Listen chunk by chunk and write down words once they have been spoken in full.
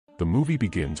The movie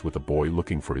begins with a boy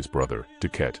looking for his brother,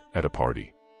 Duquette, at a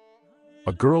party.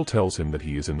 A girl tells him that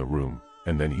he is in the room,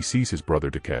 and then he sees his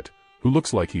brother Duquette, who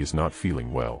looks like he is not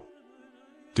feeling well.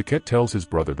 Duquette tells his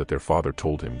brother that their father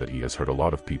told him that he has hurt a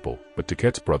lot of people, but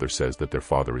Duquette's brother says that their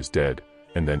father is dead,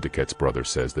 and then Duquette's brother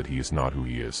says that he is not who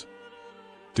he is.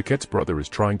 Duquette's brother is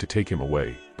trying to take him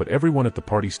away, but everyone at the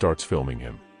party starts filming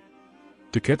him.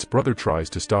 Duquette's brother tries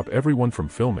to stop everyone from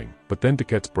filming, but then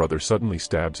Duquette's brother suddenly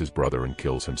stabs his brother and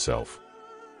kills himself.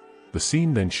 The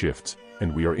scene then shifts,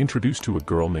 and we are introduced to a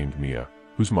girl named Mia,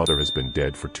 whose mother has been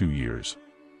dead for 2 years.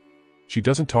 She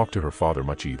doesn't talk to her father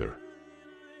much either.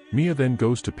 Mia then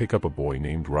goes to pick up a boy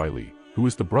named Riley, who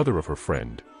is the brother of her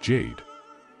friend, Jade.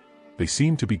 They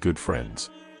seem to be good friends.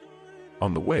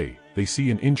 On the way, they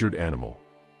see an injured animal.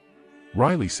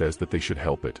 Riley says that they should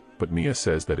help it, but Mia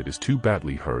says that it is too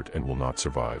badly hurt and will not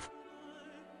survive.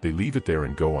 They leave it there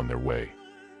and go on their way.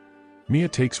 Mia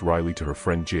takes Riley to her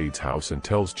friend Jade's house and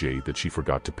tells Jade that she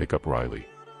forgot to pick up Riley.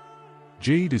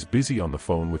 Jade is busy on the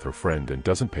phone with her friend and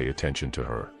doesn't pay attention to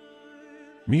her.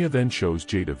 Mia then shows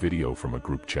Jade a video from a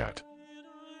group chat.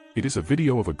 It is a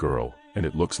video of a girl, and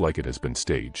it looks like it has been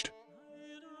staged.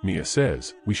 Mia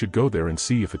says, "We should go there and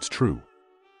see if it's true."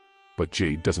 But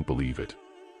Jade doesn't believe it.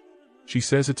 She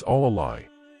says it's all a lie.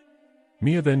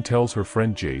 Mia then tells her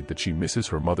friend Jade that she misses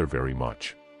her mother very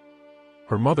much.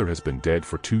 Her mother has been dead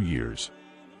for 2 years.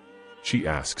 She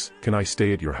asks, "Can I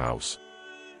stay at your house?"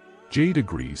 Jade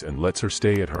agrees and lets her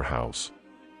stay at her house.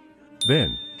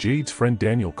 Then, Jade's friend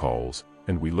Daniel calls,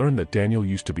 and we learn that Daniel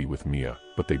used to be with Mia,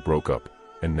 but they broke up,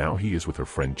 and now he is with her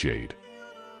friend Jade.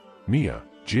 Mia,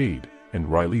 Jade, and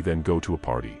Riley then go to a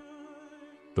party.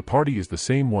 The party is the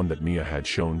same one that Mia had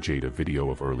shown Jade a video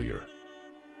of earlier.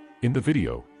 In the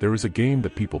video, there is a game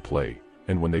that people play,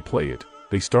 and when they play it,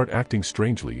 they start acting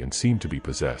strangely and seem to be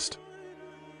possessed.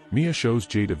 Mia shows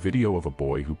Jade a video of a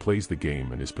boy who plays the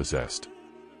game and is possessed.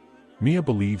 Mia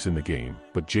believes in the game,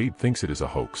 but Jade thinks it is a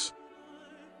hoax.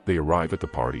 They arrive at the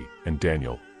party, and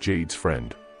Daniel, Jade's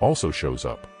friend, also shows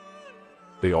up.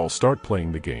 They all start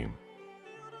playing the game.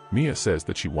 Mia says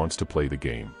that she wants to play the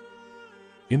game.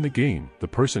 In the game, the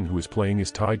person who is playing is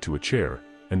tied to a chair,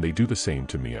 and they do the same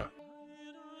to Mia.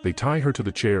 They tie her to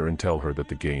the chair and tell her that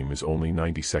the game is only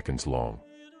 90 seconds long.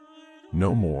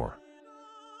 No more.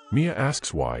 Mia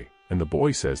asks why, and the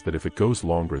boy says that if it goes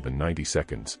longer than 90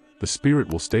 seconds, the spirit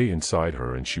will stay inside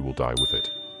her and she will die with it.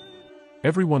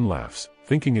 Everyone laughs,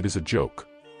 thinking it is a joke.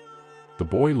 The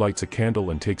boy lights a candle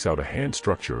and takes out a hand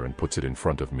structure and puts it in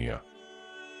front of Mia.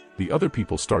 The other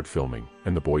people start filming,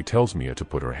 and the boy tells Mia to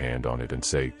put her hand on it and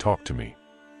say, "Talk to me."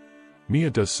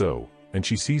 Mia does so, and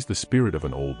she sees the spirit of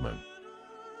an old man.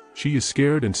 She is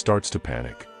scared and starts to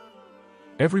panic.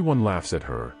 Everyone laughs at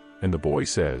her, and the boy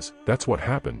says, "That's what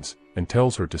happens," and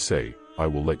tells her to say, "I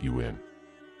will let you in."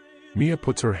 Mia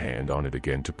puts her hand on it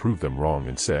again to prove them wrong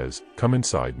and says, "Come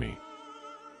inside me."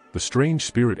 The strange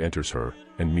spirit enters her,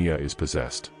 and Mia is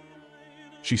possessed.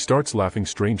 She starts laughing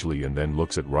strangely and then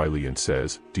looks at Riley and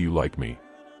says, "Do you like me?"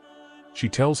 She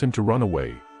tells him to run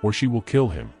away, or she will kill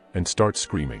him, and starts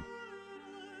screaming.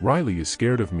 Riley is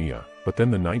scared of Mia, but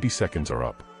then the 90 seconds are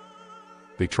up.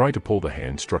 They try to pull the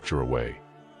hand structure away.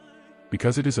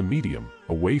 Because it is a medium,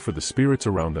 a way for the spirits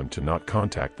around them to not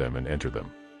contact them and enter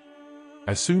them.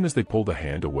 As soon as they pull the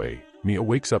hand away, Mia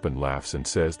wakes up and laughs and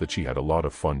says that she had a lot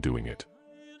of fun doing it.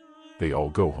 They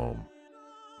all go home.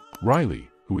 Riley,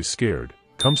 who is scared,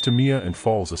 comes to Mia and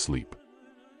falls asleep.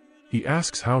 He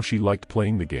asks how she liked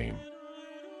playing the game.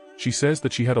 She says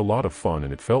that she had a lot of fun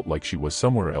and it felt like she was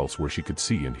somewhere else where she could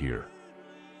see and hear.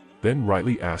 Then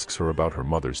Riley asks her about her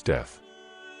mother's death.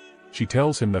 She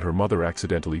tells him that her mother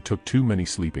accidentally took too many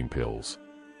sleeping pills.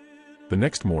 The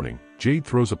next morning, Jade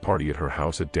throws a party at her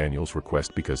house at Daniel's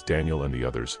request because Daniel and the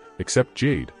others, except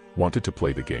Jade, wanted to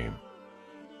play the game.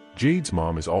 Jade's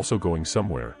mom is also going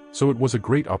somewhere, so it was a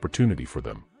great opportunity for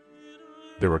them.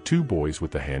 There are 2 boys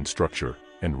with the hand structure,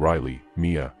 and Riley,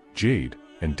 Mia, Jade,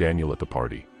 and Daniel at the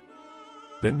party.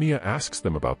 Then Mia asks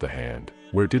them about the hand.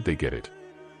 Where did they get it?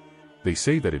 They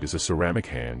say that it is a ceramic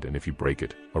hand and if you break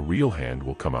it, a real hand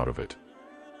will come out of it.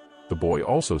 The boy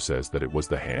also says that it was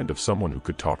the hand of someone who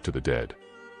could talk to the dead.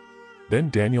 Then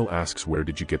Daniel asks, "Where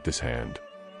did you get this hand?"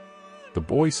 The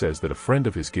boy says that a friend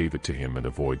of his gave it to him and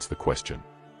avoids the question.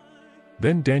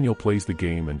 Then Daniel plays the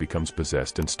game and becomes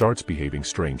possessed and starts behaving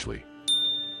strangely.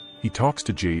 He talks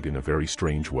to Jade in a very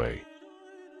strange way.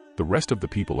 The rest of the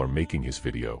people are making his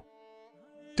video.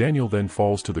 Daniel then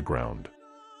falls to the ground.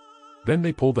 Then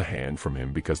they pull the hand from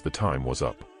him because the time was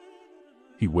up.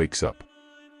 He wakes up.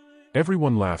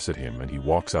 Everyone laughs at him and he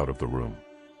walks out of the room.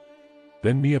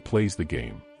 Then Mia plays the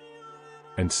game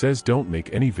and says, "Don't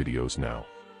make any videos now."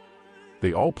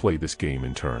 They all play this game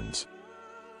in turns.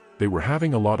 They were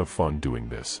having a lot of fun doing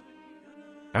this.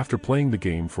 After playing the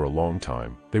game for a long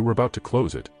time, they were about to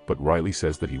close it, but Riley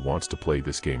says that he wants to play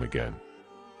this game again.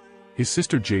 His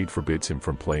sister Jade forbids him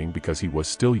from playing because he was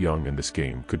still young and this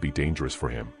game could be dangerous for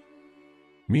him.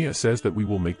 Mia says that we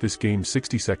will make this game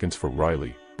 60 seconds for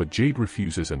Riley, but Jade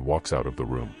refuses and walks out of the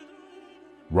room.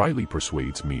 Riley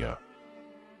persuades Mia.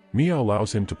 Mia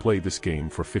allows him to play this game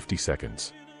for 50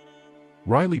 seconds.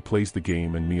 Riley plays the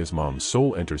game and Mia's mom's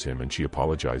soul enters him and she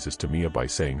apologizes to Mia by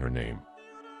saying her name.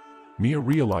 Mia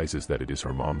realizes that it is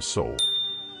her mom's soul.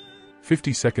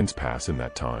 50 seconds pass in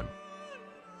that time.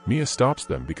 Mia stops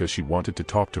them because she wanted to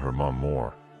talk to her mom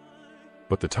more.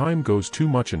 But the time goes too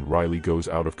much and Riley goes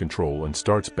out of control and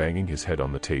starts banging his head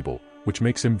on the table, which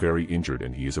makes him very injured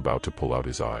and he is about to pull out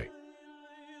his eye.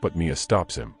 But Mia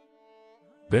stops him.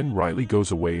 Then Riley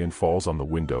goes away and falls on the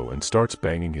window and starts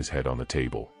banging his head on the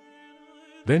table.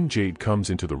 Then Jade comes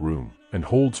into the room and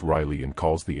holds Riley and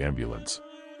calls the ambulance.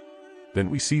 Then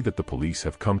we see that the police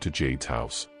have come to Jade's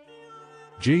house.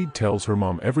 Jade tells her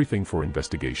mom everything for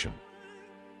investigation.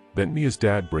 Then Mia's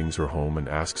dad brings her home and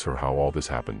asks her how all this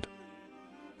happened.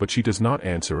 But she does not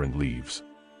answer and leaves.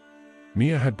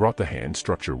 Mia had brought the hand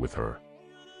structure with her.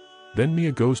 Then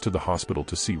Mia goes to the hospital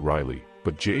to see Riley,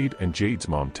 but Jade and Jade's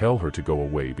mom tell her to go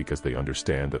away because they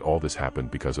understand that all this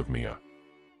happened because of Mia.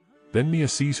 Then Mia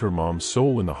sees her mom's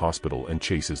soul in the hospital and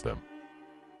chases them.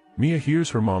 Mia hears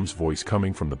her mom's voice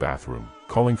coming from the bathroom,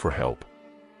 calling for help.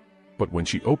 But when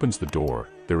she opens the door,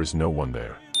 there is no one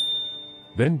there.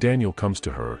 Then Daniel comes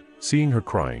to her, seeing her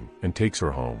crying, and takes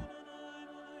her home.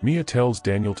 Mia tells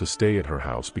Daniel to stay at her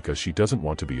house because she doesn't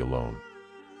want to be alone.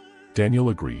 Daniel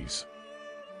agrees.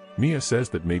 Mia says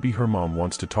that maybe her mom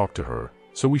wants to talk to her,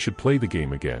 so we should play the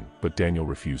game again, but Daniel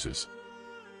refuses.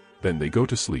 Then they go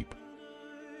to sleep.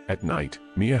 At night,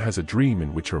 Mia has a dream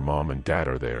in which her mom and dad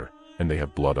are there, and they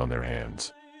have blood on their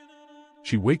hands.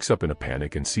 She wakes up in a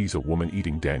panic and sees a woman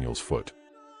eating Daniel's foot.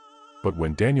 But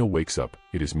when Daniel wakes up,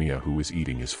 it is Mia who is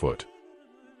eating his foot.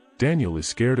 Daniel is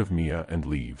scared of Mia and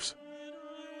leaves.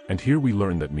 And here we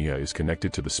learn that Mia is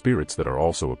connected to the spirits that are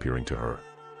also appearing to her.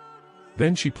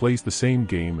 Then she plays the same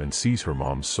game and sees her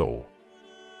mom's soul.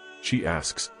 She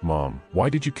asks, "Mom, why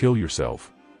did you kill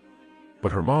yourself?"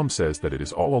 But her mom says that it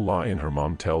is all a lie and her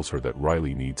mom tells her that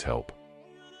Riley needs help.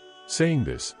 Saying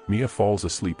this, Mia falls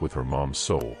asleep with her mom's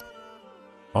soul.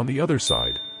 On the other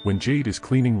side, when Jade is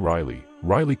cleaning Riley,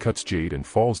 Riley cuts Jade and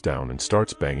falls down and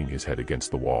starts banging his head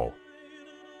against the wall.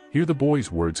 Here the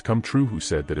boy's words come true who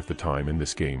said that if the time in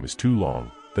this game is too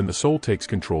long, then the soul takes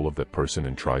control of that person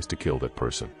and tries to kill that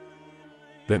person.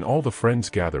 Then all the friends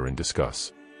gather and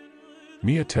discuss.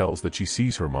 Mia tells that she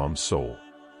sees her mom's soul.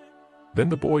 Then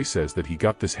the boy says that he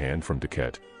got this hand from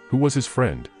Duquette, who was his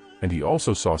friend, and he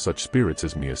also saw such spirits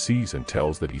as Mia sees and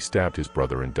tells that he stabbed his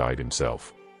brother and died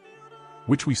himself.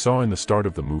 Which we saw in the start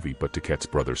of the movie, but Duquette's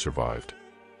brother survived.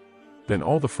 Then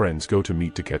all the friends go to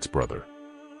meet Duquette's brother.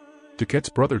 Duquette's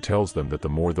brother tells them that the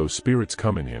more those spirits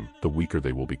come in him, the weaker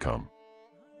they will become.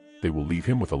 They will leave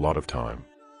him with a lot of time.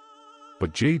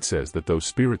 But Jade says that those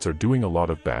spirits are doing a lot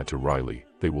of bad to Riley,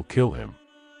 they will kill him.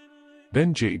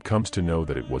 Then Jade comes to know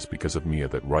that it was because of Mia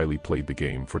that Riley played the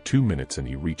game for 2 minutes and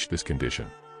he reached this condition.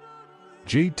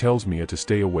 Jade tells Mia to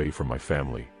stay away from my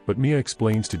family, but Mia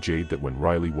explains to Jade that when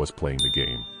Riley was playing the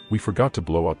game, we forgot to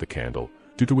blow out the candle,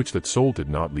 due to which that soul did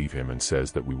not leave him and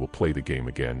says that we will play the game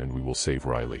again and we will save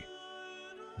Riley.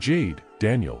 Jade,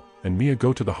 Daniel, and Mia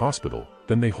go to the hospital,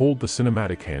 then they hold the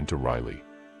cinematic hand to Riley.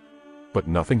 But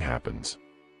nothing happens.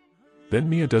 Then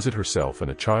Mia does it herself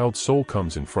and a child's soul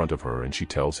comes in front of her and she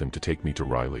tells him to take me to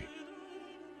Riley.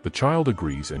 The child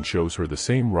agrees and shows her the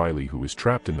same Riley who is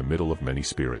trapped in the middle of many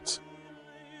spirits.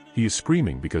 He is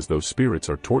screaming because those spirits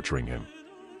are torturing him.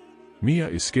 Mia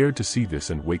is scared to see this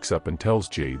and wakes up and tells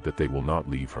Jade that they will not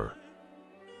leave her.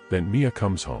 Then Mia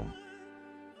comes home.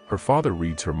 Her father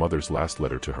reads her mother's last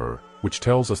letter to her, which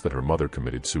tells us that her mother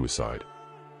committed suicide.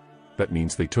 That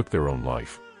means they took their own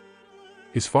life.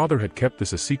 His father had kept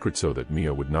this a secret so that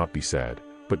Mia would not be sad,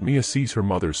 but Mia sees her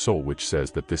mother's soul which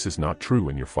says that this is not true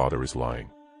and your father is lying.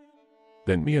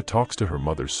 Then Mia talks to her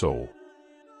mother's soul.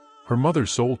 Her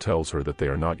mother's soul tells her that they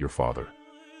are not your father.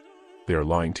 They are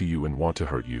lying to you and want to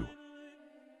hurt you.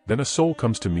 Then a soul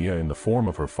comes to Mia in the form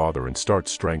of her father and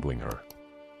starts strangling her.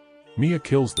 Mia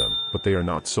kills them, but they are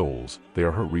not souls, they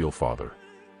are her real father,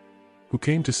 who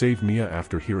came to save Mia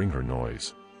after hearing her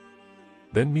noise.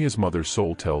 Then Mia's mother's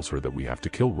soul tells her that we have to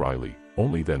kill Riley,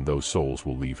 only then those souls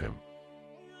will leave him.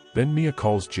 Then Mia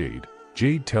calls Jade.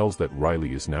 Jade tells that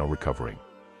Riley is now recovering.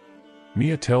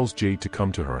 Mia tells Jade to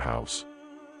come to her house.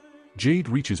 Jade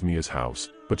reaches Mia's house,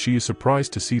 but she is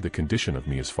surprised to see the condition of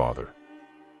Mia's father.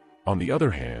 On the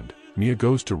other hand, Mia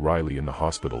goes to Riley in the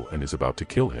hospital and is about to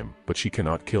kill him, but she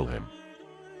cannot kill him.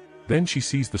 Then she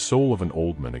sees the soul of an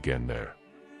old man again there.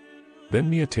 Then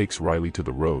Mia takes Riley to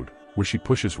the road, where she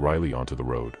pushes Riley onto the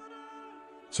road,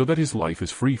 so that his life is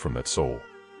free from that soul.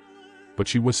 But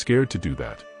she was scared to do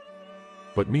that.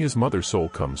 But Mia's mother's soul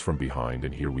comes from behind,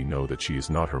 and here we know that she is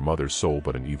not her mother's soul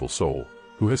but an evil soul,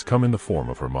 who has come in the form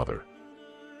of her mother.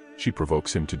 She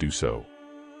provokes him to do so.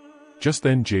 Just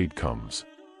then Jade comes.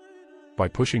 By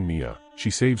pushing Mia,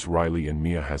 she saves Riley and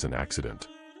Mia has an accident.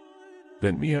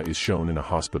 Then Mia is shown in a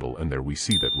hospital, and there we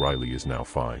see that Riley is now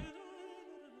fine.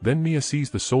 Then Mia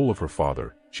sees the soul of her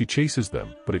father. She chases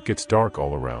them, but it gets dark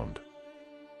all around.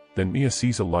 Then Mia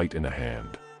sees a light in a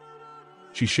hand.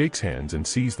 She shakes hands and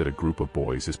sees that a group of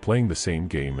boys is playing the same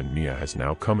game, and Mia has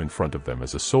now come in front of them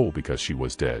as a soul because she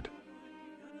was dead.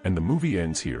 And the movie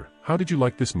ends here. How did you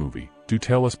like this movie? Do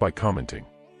tell us by commenting.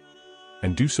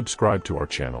 And do subscribe to our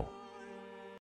channel.